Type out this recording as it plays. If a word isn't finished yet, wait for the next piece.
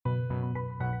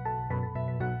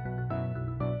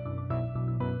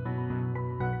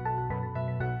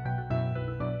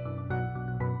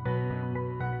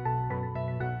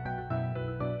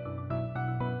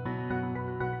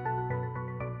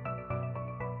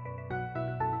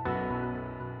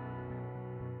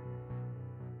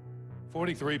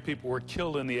43 people were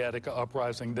killed in the Attica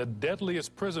uprising, the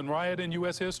deadliest prison riot in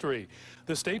U.S. history.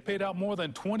 The state paid out more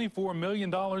than $24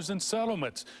 million in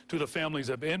settlements to the families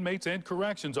of inmates and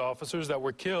corrections officers that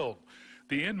were killed.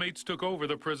 The inmates took over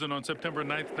the prison on September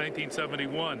 9,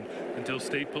 1971, until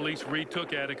state police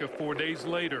retook Attica 4 days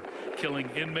later, killing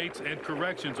inmates and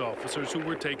corrections officers who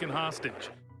were taken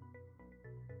hostage.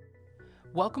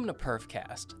 Welcome to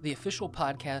PerfCast, the official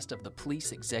podcast of the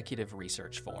Police Executive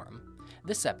Research Forum.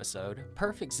 This episode,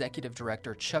 Perf Executive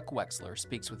Director Chuck Wexler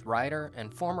speaks with writer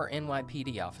and former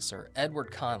NYPD officer Edward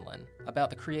Conlon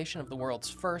about the creation of the world's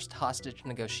first hostage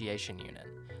negotiation unit.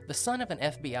 The son of an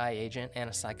FBI agent and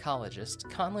a psychologist,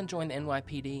 Conlon joined the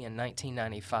NYPD in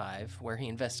 1995, where he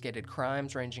investigated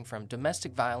crimes ranging from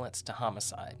domestic violence to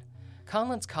homicide.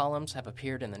 Conlon's columns have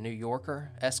appeared in The New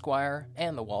Yorker, Esquire,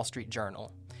 and The Wall Street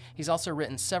Journal. He's also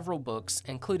written several books,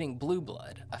 including Blue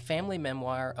Blood, a family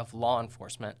memoir of law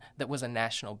enforcement that was a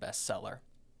national bestseller.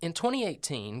 In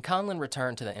 2018, Conlon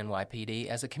returned to the NYPD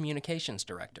as a communications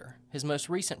director. His most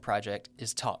recent project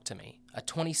is Talk to Me, a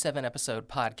 27-episode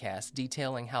podcast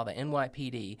detailing how the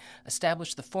NYPD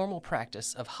established the formal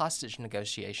practice of hostage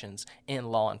negotiations in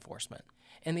law enforcement.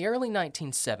 In the early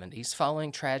 1970s,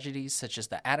 following tragedies such as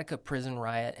the Attica prison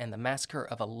riot and the massacre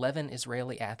of 11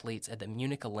 Israeli athletes at the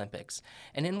Munich Olympics,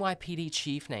 an NYPD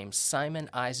chief named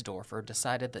Simon Eisdorfer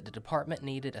decided that the department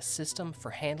needed a system for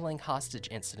handling hostage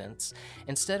incidents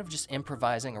instead of just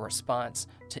improvising a response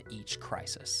to each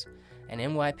crisis. An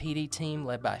NYPD team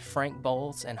led by Frank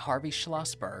Bowles and Harvey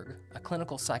Schlossberg, a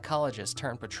clinical psychologist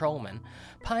turned patrolman,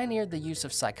 pioneered the use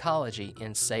of psychology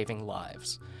in saving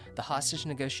lives. The hostage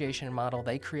negotiation model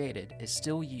they created is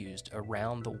still used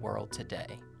around the world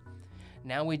today.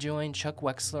 Now we join Chuck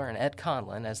Wexler and Ed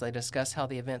Conlon as they discuss how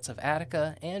the events of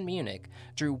Attica and Munich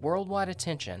drew worldwide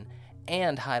attention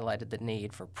and highlighted the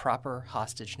need for proper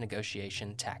hostage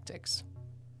negotiation tactics.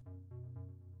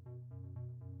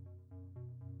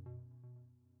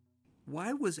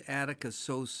 Why was Attica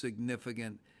so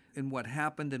significant in what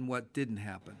happened and what didn't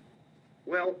happen?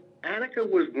 Well, Attica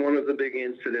was one of the big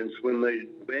incidents when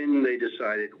they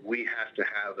decided we have to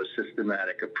have a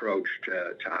systematic approach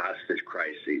to hostage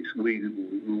crises.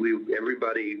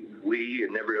 Everybody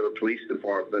and every other police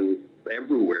department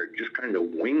everywhere just kind of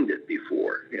winged it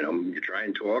before. You know, you try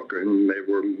and talk, and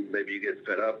maybe you get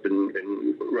fed up and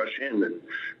rush in, and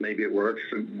maybe it works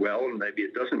well, and maybe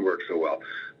it doesn't work so well.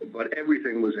 But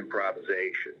everything was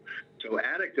improvisation. So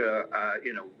Attica,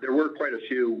 there were quite a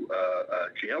few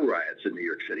jail riots in New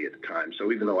York City at the time.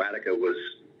 So even though Attica was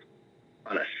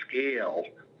on a scale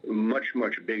much,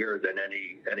 much bigger than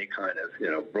any kind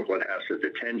of, Brooklyn House of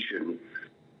Detention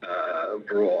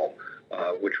brawl,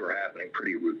 which were happening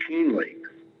pretty routinely,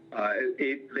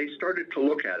 they started to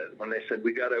look at it when they said,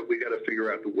 we gotta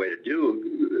figure out the way to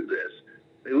do this.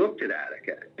 They looked at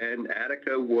Attica, and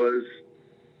Attica was...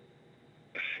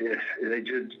 They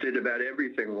just did about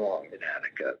everything wrong in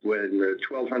Attica. When the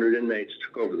 1,200 inmates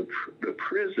took over the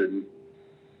prison,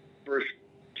 first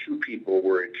 2 people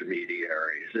were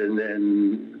intermediaries, and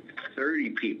then 30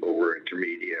 people were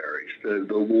intermediaries.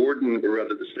 The warden, or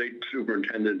rather the state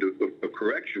superintendent of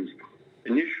corrections,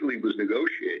 initially was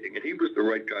negotiating, and he was the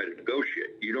right guy to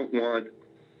negotiate.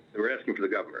 They were asking for the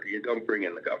governor. You don't bring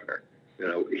in the governor.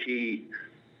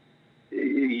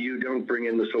 You don't bring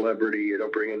in the celebrity, you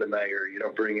don't bring in the mayor, you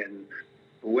don't bring in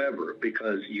whoever,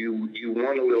 because you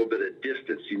want a little bit of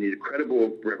distance. You need a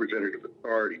credible representative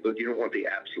authority, but you don't want the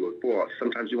absolute boss.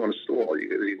 Sometimes you want to stall.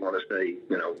 You want to say,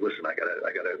 listen, I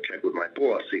gotta check with my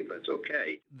boss, see if that's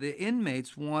okay. The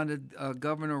inmates wanted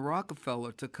Governor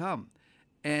Rockefeller to come,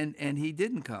 and he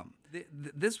didn't come.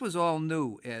 This was all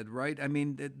new, Ed, right? I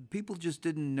mean, people just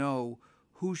didn't know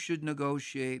who should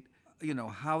negotiate,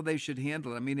 how they should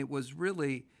handle it. I mean, it was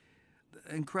really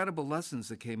incredible lessons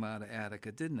that came out of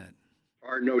Attica, didn't it?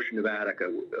 Our notion of Attica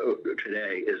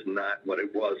today is not what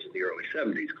it was in the early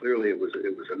 70s. Clearly, it was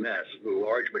a mess. The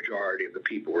large majority of the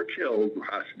people were killed,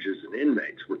 hostages and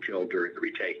inmates were killed during the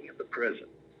retaking of the prison.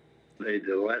 The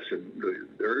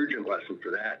urgent lesson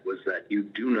for that was that you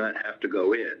do not have to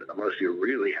go in unless you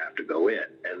really have to go in,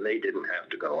 and they didn't have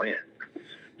to go in.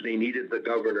 They needed the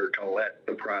governor to let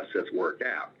the process work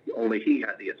out. Only he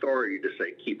had the authority to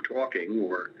say, keep talking,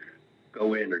 or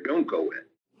go in or don't go in.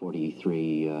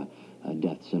 43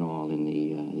 deaths in all in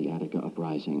the Attica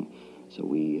uprising. So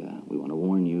we want to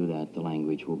warn you that the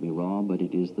language will be raw, but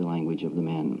it is the language of the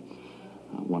men.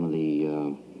 One of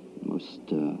the most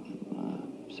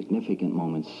significant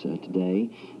moments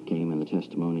today came in the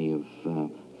testimony of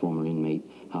former inmate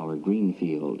Howard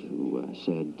Greenfield, who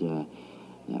said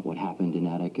that what happened in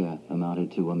Attica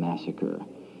amounted to a massacre.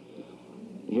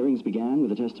 Hearings began with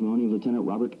the testimony of Lieutenant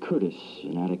Robert Curtis,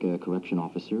 an Attica correction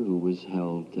officer who was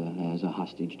held as a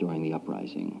hostage during the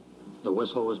uprising. The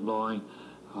whistle was blowing.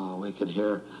 We could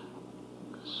hear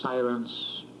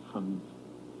sirens from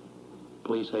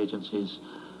police agencies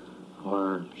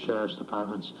or sheriff's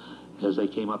departments as they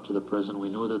came up to the prison. We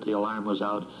knew that the alarm was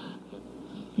out.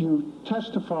 You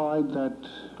testified that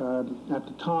at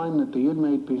the time that the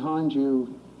inmate behind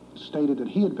you stated that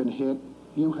he had been hit,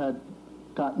 you had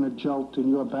gotten a jolt in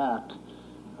your back.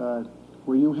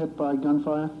 Were you hit by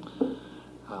gunfire?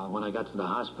 When I got to the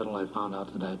hospital, I found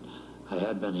out that I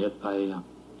had been hit by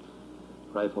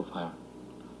rifle fire.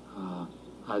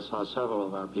 I saw several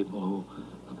of our people who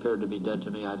appeared to be dead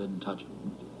to me. I didn't touch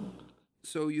them.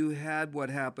 So you had what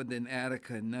happened in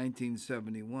Attica in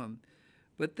 1971,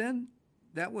 but then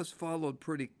that was followed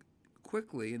pretty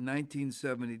quickly in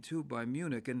 1972 by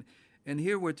Munich. And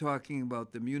here we're talking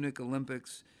about the Munich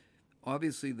Olympics.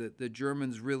 Obviously, the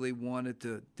Germans really wanted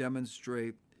to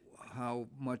demonstrate how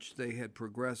much they had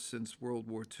progressed since World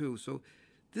War II. So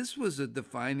this was a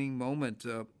defining moment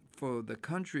for the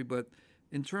country. But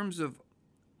in terms of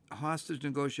hostage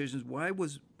negotiations, why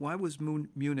was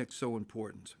Munich so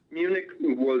important? Munich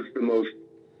was the most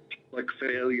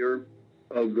failure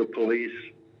of the police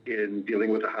in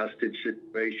dealing with a hostage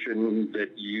situation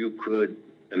that you could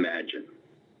imagine,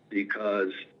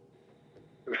 because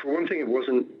for one thing, it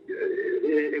wasn't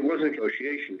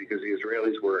negotiation because the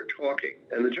Israelis were talking,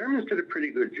 and the Germans did a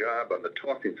pretty good job on the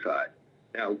talking side.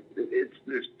 Now,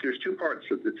 there's two parts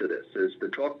to this. There's the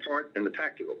talk part and the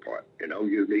tactical part.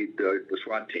 You need the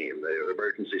SWAT team, the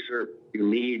emergency service. You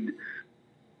need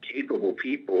capable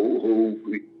people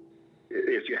who,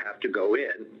 if you have to go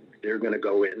in, they're going to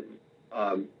go in.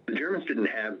 The Germans didn't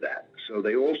have that, so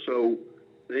they also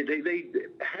they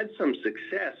had some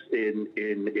success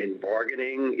in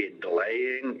bargaining, in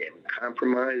delaying, in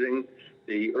compromising.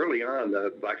 Early on,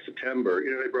 the Black September,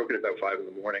 they broke it about 5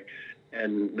 a.m,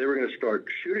 and they were going to start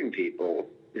shooting people,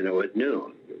 at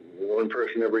noon, one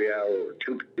person every hour, or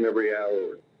two people every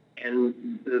hour,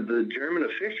 and the German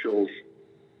officials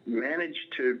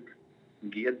managed to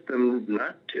get them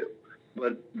not to.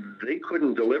 But they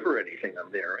couldn't deliver anything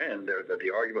on their end.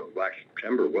 The argument with Black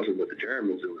September wasn't with the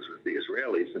Germans, it was with the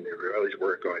Israelis, and the Israelis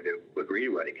weren't going to agree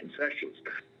to any concessions.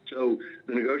 So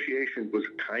the negotiation was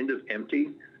kind of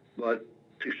empty, but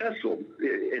successful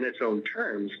in its own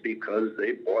terms because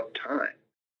they bought time.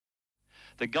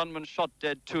 The gunmen shot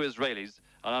dead 2 Israelis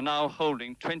and are now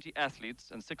holding 20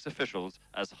 athletes and 6 officials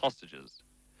as hostages.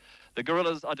 The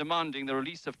guerrillas are demanding the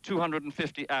release of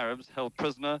 250 Arabs held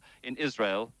prisoner in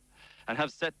Israel and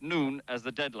have set noon as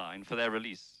the deadline for their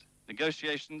release.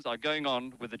 Negotiations are going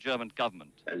on with the German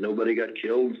government. And nobody got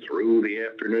killed through the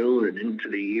afternoon and into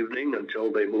the evening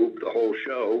until they moved the whole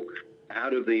show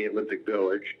out of the Olympic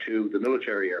Village to the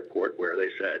military airport, where they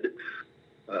said,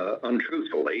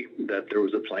 untruthfully, that there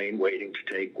was a plane waiting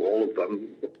to take all of them,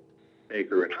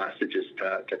 Baker and hostages,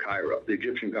 to Cairo. The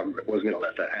Egyptian government wasn't going to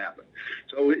let that happen.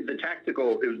 So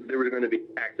there was going to be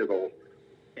a tactical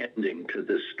ending to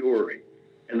this story.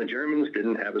 And the Germans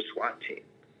didn't have a SWAT team.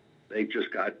 They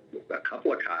just got a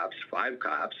couple of cops, 5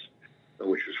 cops,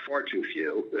 which was far too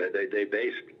few. They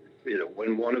based,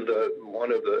 when one of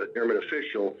the German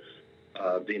official,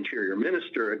 the interior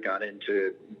minister, had got in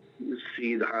to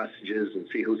see the hostages and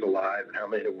see who's alive and how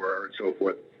many there were and so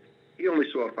forth. He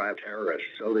only saw 5 terrorists.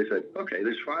 So they said, okay,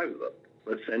 there's 5 of them.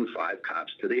 Let's send 5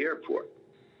 cops to the airport.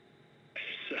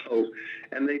 So,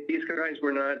 and these guys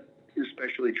were not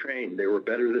especially trained. They were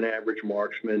better than average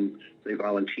marksmen. They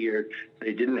volunteered.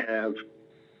 They didn't have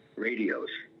radios.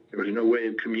 There was no way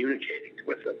of communicating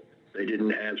with them. They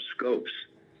didn't have scopes.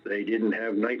 They didn't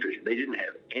have night vision. They didn't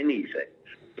have anything.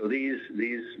 So these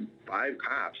 5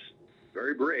 cops,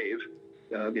 very brave,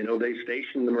 they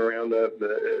stationed them around where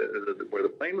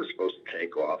the plane was supposed to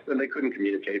take off, and they couldn't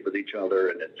communicate with each other.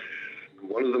 And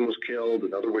one of them was killed,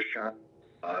 another was shot,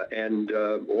 and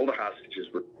all the hostages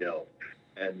were killed.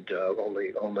 And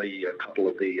only a couple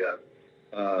of the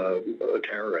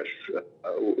terrorists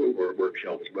were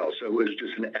killed as well. So it was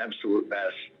just an absolute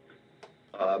mess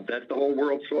that the whole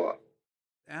world saw.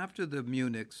 After the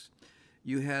Munichs,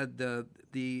 you had the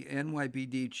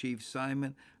NYPD chief,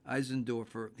 Simon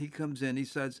Eisendorfer. He comes in, he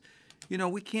says,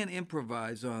 we can't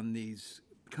improvise on these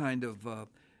kind of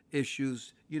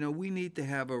issues. We need to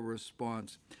have a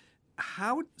response.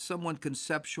 How did someone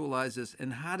conceptualize this,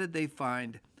 and how did they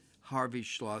find Harvey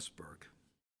Schlossberg?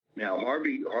 Now,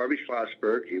 Harvey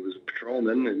Schlossberg, he was a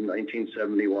patrolman in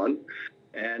 1971,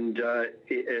 and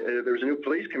there was a new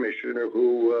police commissioner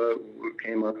who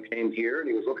came here, and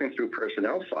he was looking through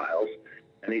personnel files,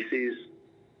 and he sees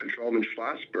Patrolman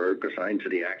Schlossberg, assigned to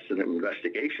the accident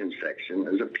investigation section,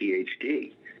 as a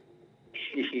PhD.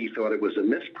 He thought it was a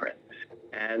misprint.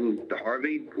 And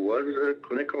Harvey was a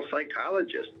clinical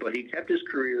psychologist, but he kept his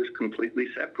careers completely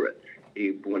separate.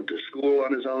 He went to school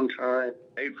on his own time,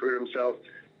 paid for it himself.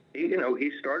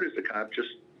 He started as a cop just,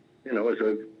 as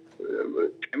a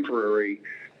temporary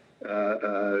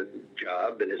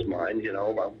job in his mind.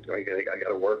 I got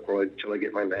to work until I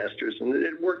get my master's, and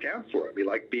it worked out for him. He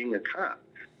liked being a cop,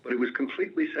 but it was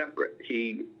completely separate.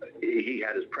 He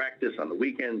had his practice on the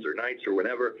weekends or nights or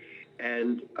whatever,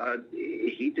 and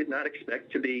he did not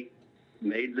expect to be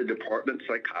made the department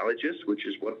psychologist, which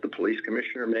is what the police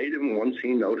commissioner made him once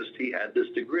he noticed he had this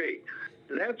degree.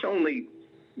 So that's only,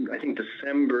 I think,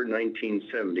 December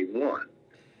 1971.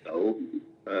 So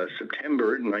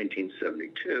September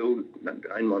 1972,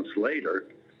 9 months later,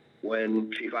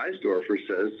 when Chief Eisdorfer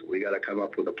says, we got to come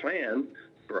up with a plan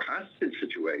for hostage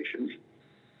situations,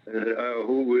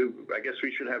 I guess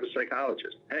we should have a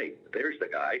psychologist. Hey, there's the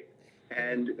guy.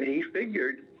 And he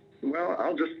figured, well,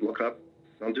 I'll just look up,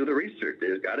 I'll do the research.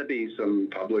 There's got to be some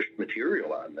published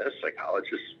material on this.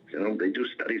 Psychologists, they do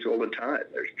studies all the time.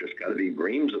 There's just got to be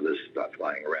reams of this stuff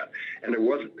lying around. And there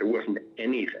wasn't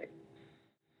anything.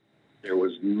 There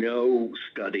was no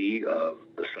study of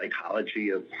the psychology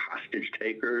of hostage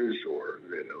takers or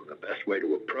the best way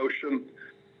to approach them.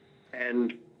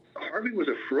 And Harvey was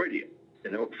a Freudian.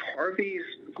 Harvey's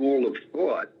school of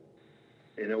thought,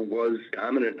 was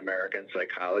dominant in American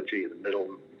psychology in the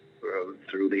middle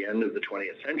through the end of the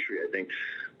 20th century, I think.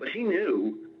 But he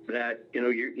knew that, in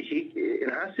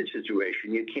a hostage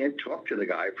situation, you can't talk to the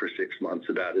guy for 6 months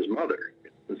about his mother.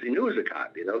 Because he knew as a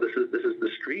cop, this is the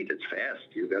street. It's fast.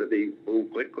 You've got to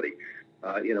move quickly.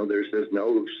 There's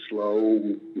no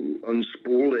slow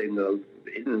unspooling of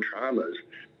hidden traumas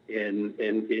in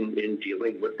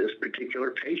dealing with this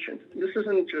particular patient. This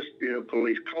isn't just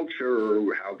police culture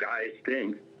or how guys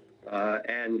think,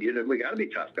 and we got to be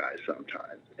tough guys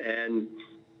sometimes. And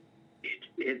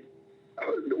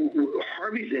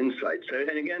Harvey's insights,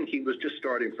 and again, he was just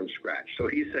starting from scratch. So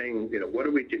he's saying, what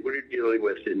are we dealing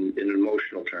with in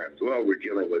emotional terms? Well, we're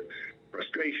dealing with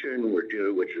frustration. We're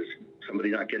dealing with just somebody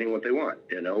not getting what they want.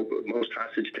 Most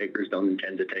hostage takers don't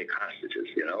intend to take hostages.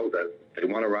 That they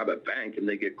want to rob a bank and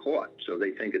they get caught, so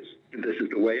they think this is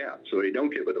the way out. So they don't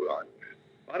get what they want.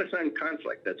 A lot of times,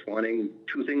 conflict. That's wanting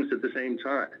two things at the same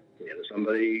time.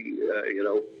 Somebody,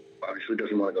 obviously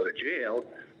doesn't want to go to jail,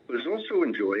 but is also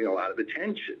enjoying a lot of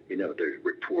attention. There's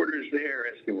reporters there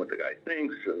asking what the guy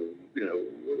thinks, and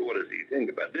what does he think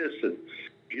about this? And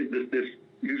this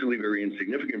usually very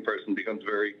insignificant person becomes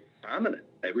very prominent.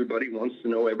 Everybody wants to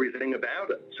know everything about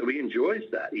it. So he enjoys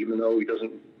that, even though he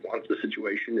doesn't want the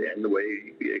situation to end the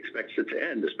way he expects it to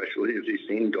end, especially if he's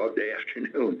seen Dog Day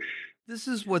Afternoon. This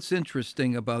is what's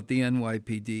interesting about the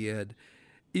NYPD, Ed.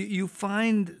 You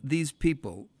find these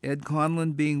people, Ed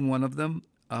Conlon being one of them,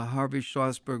 Harvey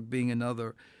Schlossberg being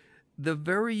another, they're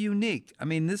very unique. I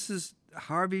mean, this is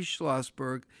Harvey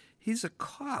Schlossberg. He's a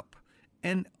cop.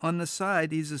 And on the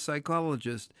side, he's a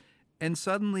psychologist. And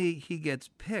suddenly he gets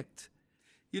picked.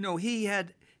 He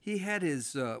had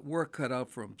his work cut out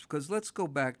for him. Because let's go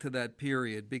back to that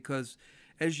period. Because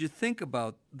as you think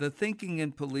about the thinking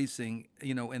in policing,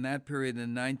 in that period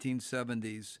in the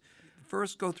 1970s,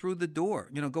 first go through the door.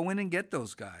 Go in and get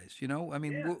those guys. I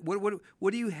mean, yeah.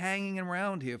 What are you hanging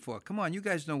around here for? Come on, you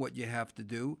guys know what you have to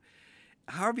do.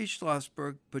 Harvey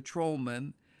Schlossberg,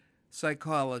 patrolman,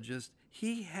 psychologist,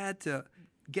 he had to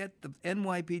get the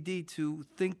NYPD to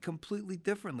think completely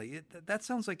differently. That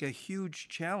sounds like a huge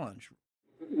challenge.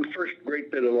 The first great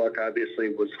bit of luck, obviously,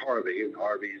 was Harvey and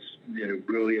Harvey's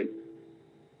brilliant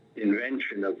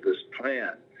invention of this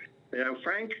plan.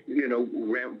 Frank,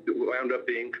 wound up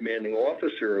being commanding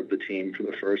officer of the team for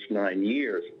the first 9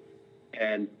 years.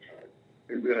 And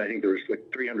I think there was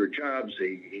like 300 jobs.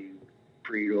 He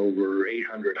freed over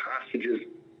 800 hostages.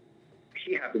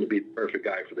 He happened to be the perfect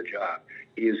guy for the job.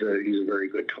 He's a very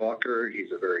good talker.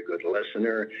 He's a very good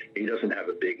listener. He doesn't have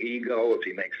a big ego. If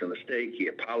he makes a mistake, he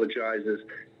apologizes.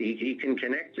 He can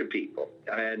connect to people.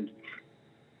 And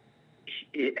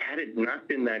had it not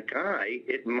been that guy,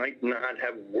 it might not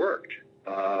have worked.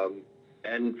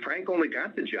 And Frank only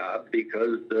got the job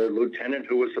because the lieutenant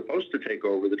who was supposed to take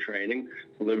over the training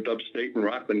lived upstate in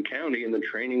Rockland County, and the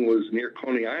training was near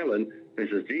Coney Island. And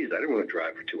he says, geez, I don't want to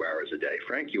drive for 2 hours a day.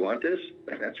 Frank, you want this?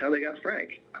 And that's how they got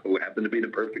Frank, who happened to be the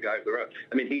perfect guy for the road.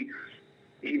 I mean,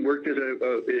 he worked as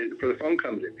for the phone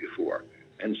company before.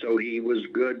 And so he was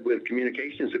good with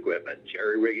communications equipment,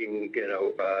 jerry-rigging,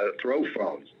 throw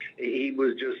phones. He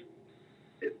was just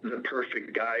the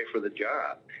perfect guy for the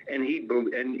job, and he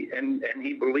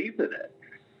believed in it.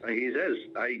 He says,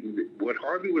 what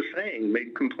Harvey was saying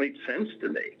made complete sense to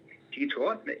me. He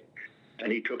taught me,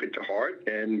 and he took it to heart.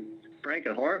 And Frank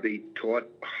and Harvey taught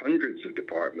hundreds of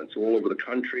departments all over the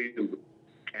country,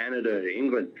 Canada,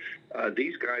 England.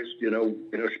 These guys,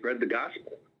 spread the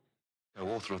gospel.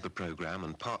 Co-author of the program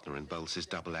and partner in Bolz's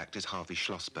double act is Harvey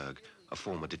Schlossberg, a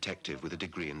former detective with a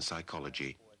degree in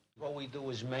psychology. What we do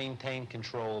is maintain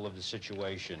control of the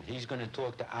situation. He's going to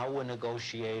talk to our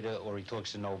negotiator or he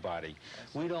talks to nobody.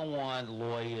 We don't want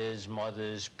lawyers,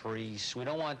 mothers, priests. We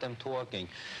don't want them talking.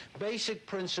 Basic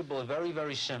principle, very,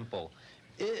 very simple.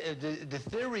 The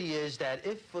theory is that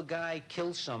if a guy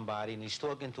kills somebody and he's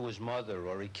talking to his mother,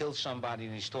 or he kills somebody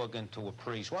and he's talking to a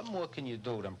priest, what more can you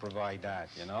do than provide that,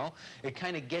 you know? It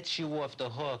kind of gets you off the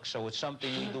hook, so it's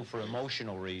something we do for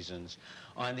emotional reasons.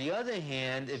 On the other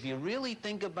hand, if you really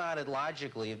think about it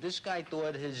logically, if this guy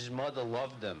thought his mother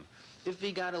loved him, if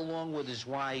he got along with his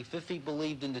wife, if he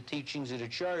believed in the teachings of the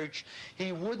church,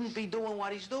 he wouldn't be doing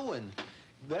what he's doing.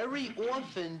 Very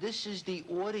often, this is the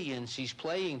audience he's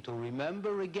playing to.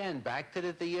 Remember, again, back to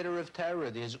the theater of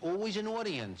terror, there's always an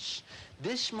audience.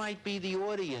 This might be the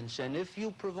audience, and if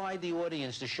you provide the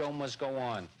audience, the show must go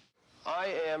on.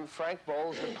 I am Frank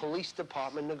Bowles, the police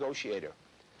department negotiator.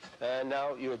 And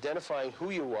now you're identifying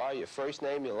who you are, your first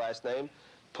name, your last name.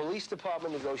 Police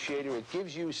department negotiator, it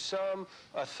gives you some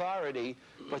authority,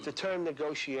 but the term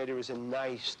negotiator is a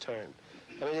nice term.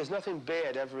 I mean, there's nothing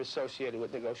bad ever associated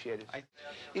with negotiators.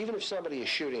 Even if somebody is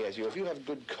shooting at you, if you have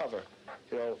good cover,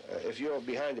 if you're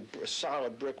behind a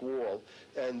solid brick wall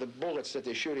and the bullets that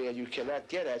they're shooting at you cannot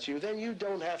get at you, then you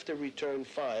don't have to return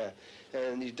fire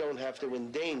and you don't have to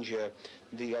endanger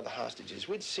the other hostages.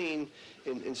 We'd seen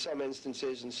in some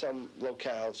instances, in some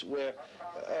locales, where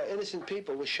innocent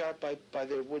people were shot by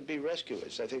their would-be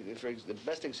rescuers. I think the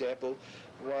best example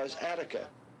was Attica.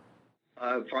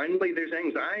 Finally, there's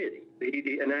anxiety.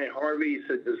 And Harvey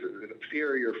said, "This is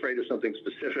fear. You're afraid of something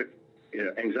specific.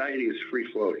 Anxiety is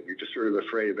free-floating. You're just sort of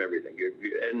afraid of everything."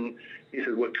 And he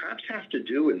said, what cops have to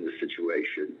do in this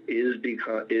situation is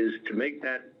to make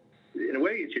that, in a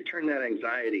way, is you turn that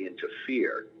anxiety into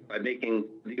fear by making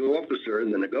the officer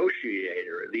and the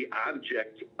negotiator the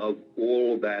object of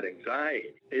all of that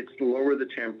anxiety. It's to lower the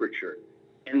temperature.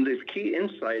 And the key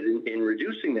insight in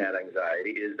reducing that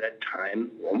anxiety is that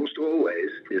time, almost always,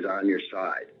 is on your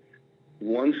side.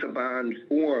 Once a bond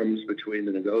forms between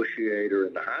the negotiator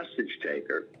and the hostage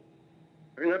taker,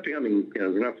 they're not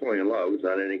they're not falling in love. There's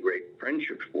not any great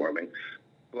friendship forming.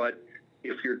 But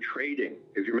if you're trading,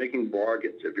 if you're making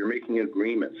bargains, if you're making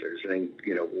agreements, they're saying,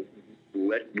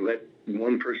 let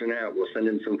one person out, we'll send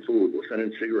in some food, we'll send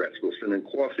in cigarettes, we'll send in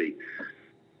coffee.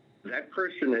 That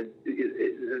person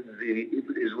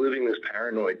is living this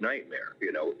paranoid nightmare.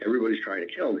 Everybody's trying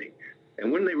to kill me.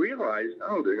 And when they realize,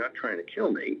 oh, they're not trying to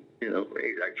kill me,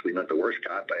 he's actually not the worst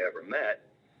cop I ever met,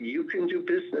 you can do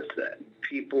business then.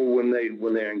 People, when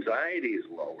their anxiety is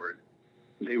lowered,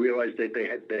 they realize that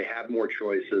they have more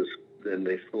choices than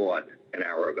they thought an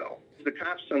hour ago. The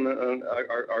cops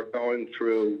are going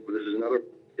through, this is another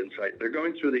insight, they're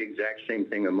going through the exact same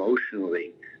thing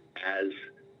emotionally as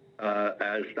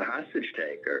the hostage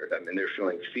taker. I mean, they're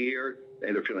feeling fear,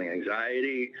 they're feeling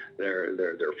anxiety, they're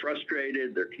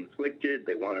frustrated, they're conflicted,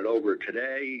 they want it over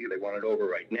today, they want it over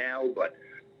right now, but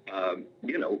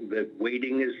that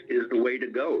waiting is the way to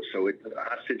go. So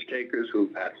hostage takers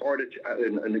who've had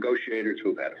negotiators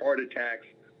who've had heart attacks,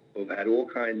 who've had all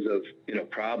kinds of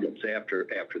problems after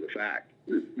the fact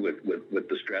with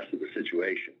the stress of the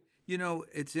situation.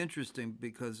 It's interesting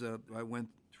because I went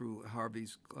through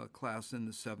Harvey's class in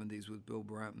the 70s with Bill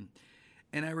Bratton.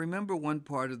 And I remember one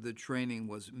part of the training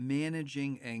was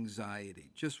managing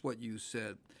anxiety, just what you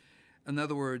said. In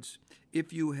other words,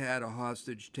 if you had a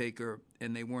hostage taker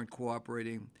and they weren't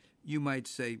cooperating, you might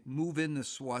say, move in the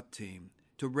SWAT team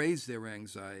to raise their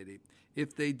anxiety.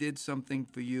 If they did something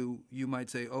for you, you might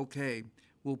say, okay,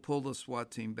 we'll pull the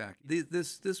SWAT team back.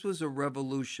 This was a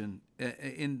revolution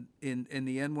in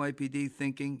the NYPD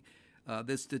thinking.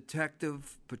 This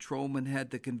detective patrolman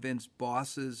had to convince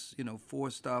bosses,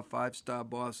 4-star, 5-star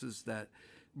bosses that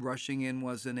rushing in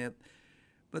wasn't it.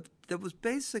 But there was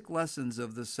basic lessons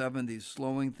of the 70s,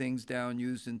 slowing things down,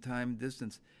 used in time and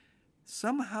distance,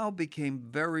 somehow became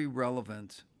very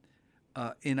relevant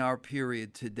in our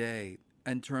period today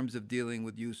in terms of dealing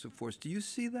with use of force. Do you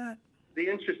see that? The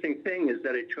interesting thing is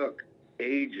that it took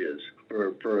ages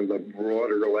for the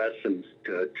broader lessons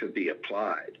to be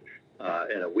applied.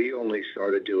 And we only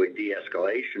started doing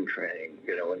de-escalation training,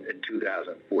 in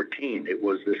 2014. It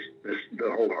was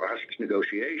the whole hostage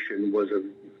negotiation was a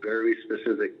very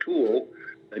specific tool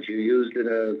that you used in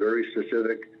a very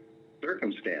specific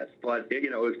circumstance. But,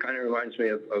 it kind of reminds me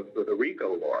of the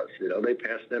RICO laws. They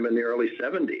passed them in the early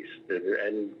 70s,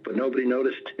 but nobody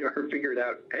noticed or figured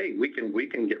out, hey, we can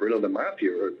get rid of the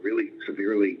mafia or really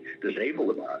severely disable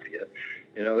the mafia.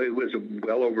 It was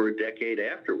well over a decade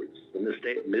afterwards, in the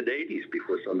mid-'80s,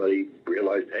 before somebody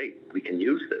realized, hey, we can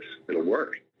use this. It'll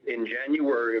work. In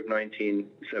January of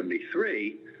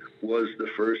 1973 was the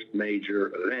first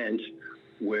major event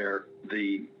where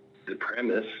the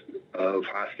premise of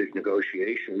hostage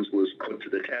negotiations was put to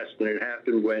the test. And it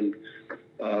happened when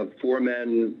 4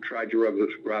 men tried to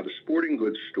rob a sporting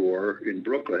goods store in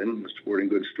Brooklyn. The sporting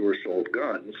goods store sold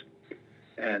guns.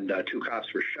 And 2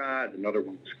 cops were shot, another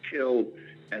one was killed,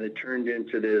 and it turned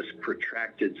into this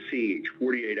protracted siege,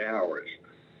 48 hours.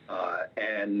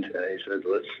 And he said,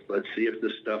 let's see if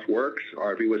this stuff works.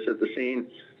 Harvey was at the scene.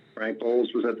 Frank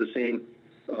Bowles was at the scene.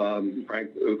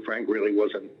 Frank really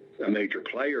wasn't a major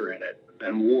player in it.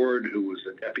 Ben Ward, who was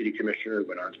a deputy commissioner,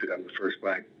 went on to become the first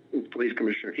black police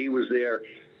commissioner, he was there.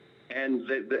 And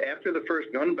after the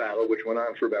first gun battle, which went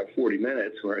on for about 40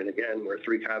 minutes, where 3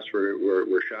 cops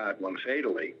were shot, 1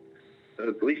 fatally,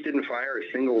 the police didn't fire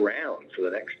a single round for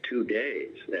the next 2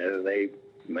 days. And they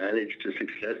managed to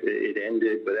success. It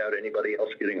ended without anybody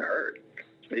else getting hurt.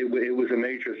 It was a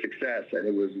major success, and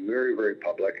it was very, very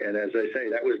public. And as I say,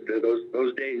 that was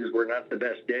those days were not the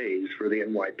best days for the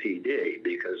NYPD,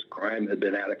 because crime had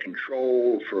been out of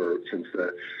control since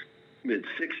the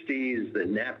mid-'60s. The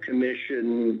Knapp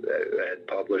Commission had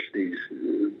published these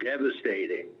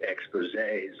devastating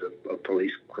exposés of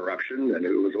police corruption, and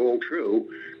it was all true.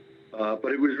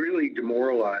 But it was really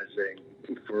demoralizing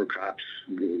for cops,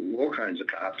 all kinds of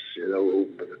cops,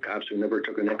 the cops who never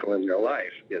took a nickel in their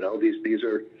life. These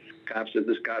are cops. If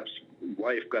this cop's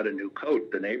wife got a new coat,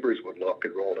 the neighbors would look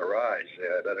and roll their eyes.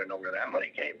 I better know where that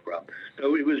money came from.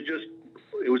 So it was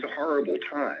a horrible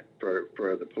time for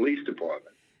the police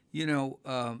department.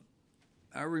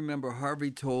 I remember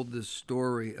Harvey told this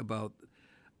story about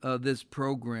this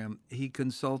program. He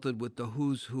consulted with the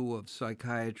who's who of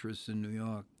psychiatrists in New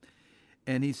York.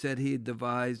 And he said he had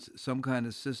devised some kind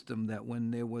of system that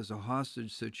when there was a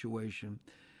hostage situation,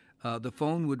 the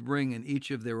phone would ring in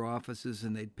each of their offices,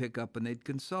 and they'd pick up and they'd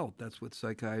consult. That's what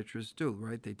psychiatrists do,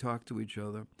 right? They talk to each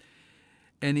other.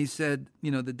 And he said,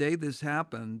 the day this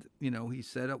happened, he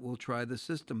said, we'll try the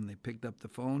system. They picked up the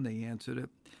phone, they answered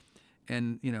it,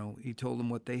 and, he told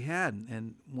them what they had.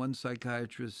 And one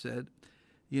psychiatrist said,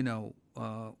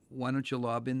 why don't you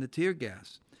lob in the tear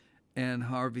gas? And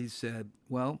Harvey said,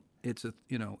 well, it's a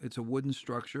wooden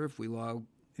structure. If we lob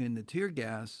in the tear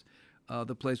gas,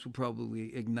 the place will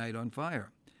probably ignite on fire.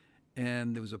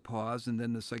 And there was a pause, and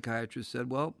then the psychiatrist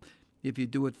said, well, if you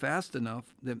do it fast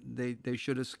enough, they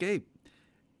should escape.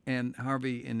 And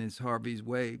Harvey, in Harvey's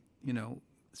way,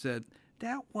 said,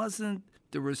 that wasn't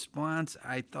the response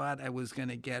I thought I was going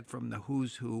to get from the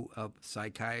who's who of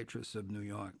psychiatrists of New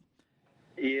York.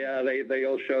 Yeah, they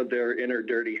all showed their inner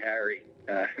Dirty Harry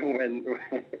when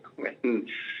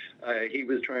he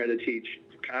was trying to teach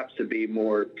cops to be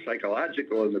more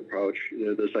psychological in the approach.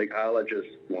 The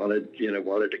psychologists wanted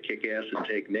to kick ass and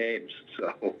take names.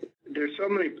 So there's so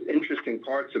many interesting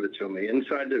parts of it to me.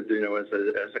 Inside of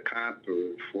as a cop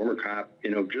or former cop,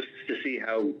 just to see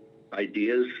how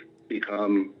ideas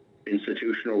become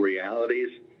institutional realities.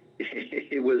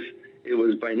 It was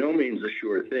by no means a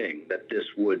sure thing that this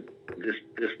would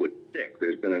stick.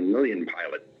 There's been a million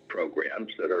pilot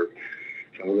programs that are,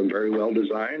 some of them very well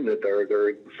designed, that they're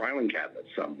filing cabinets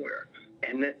somewhere.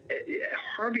 And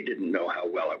Harvey didn't know how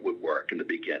well it would work in the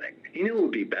beginning. He knew it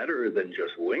would be better than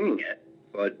just winging it,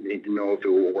 but he didn't know if it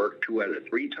would work 2 out of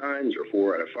 3 times or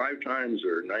 4 out of 5 times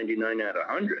or 99 out of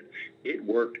 100. It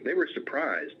worked. They were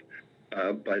surprised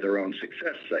by their own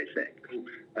success, I think.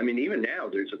 I mean, even now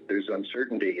there's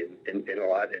uncertainty in a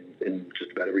lot in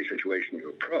just about every situation you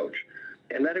approach.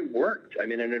 And that it worked. I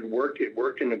mean, and it worked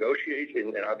in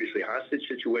negotiation and obviously hostage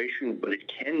situation, but it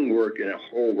can work in a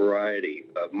whole variety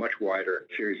of much wider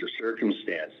series of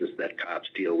circumstances that cops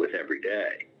deal with every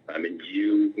day. I mean,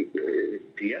 you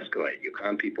de-escalate, you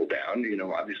calm people down.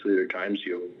 Obviously there are times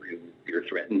you're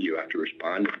threatened, you have to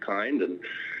respond in kind and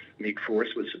meet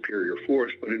force with superior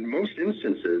force. But in most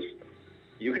instances,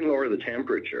 you can lower the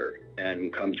temperature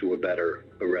and come to a better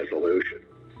resolution.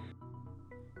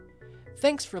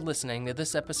 Thanks for listening to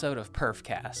this episode of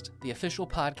PerfCast, the official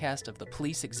podcast of the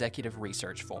Police Executive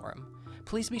Research Forum.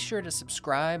 Please be sure to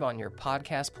subscribe on your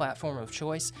podcast platform of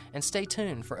choice and stay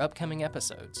tuned for upcoming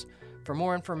episodes. For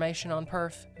more information on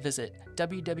Perf, visit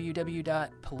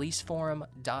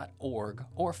www.policeforum.org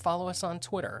or follow us on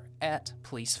Twitter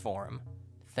 @PoliceForum.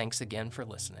 Thanks again for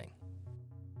listening.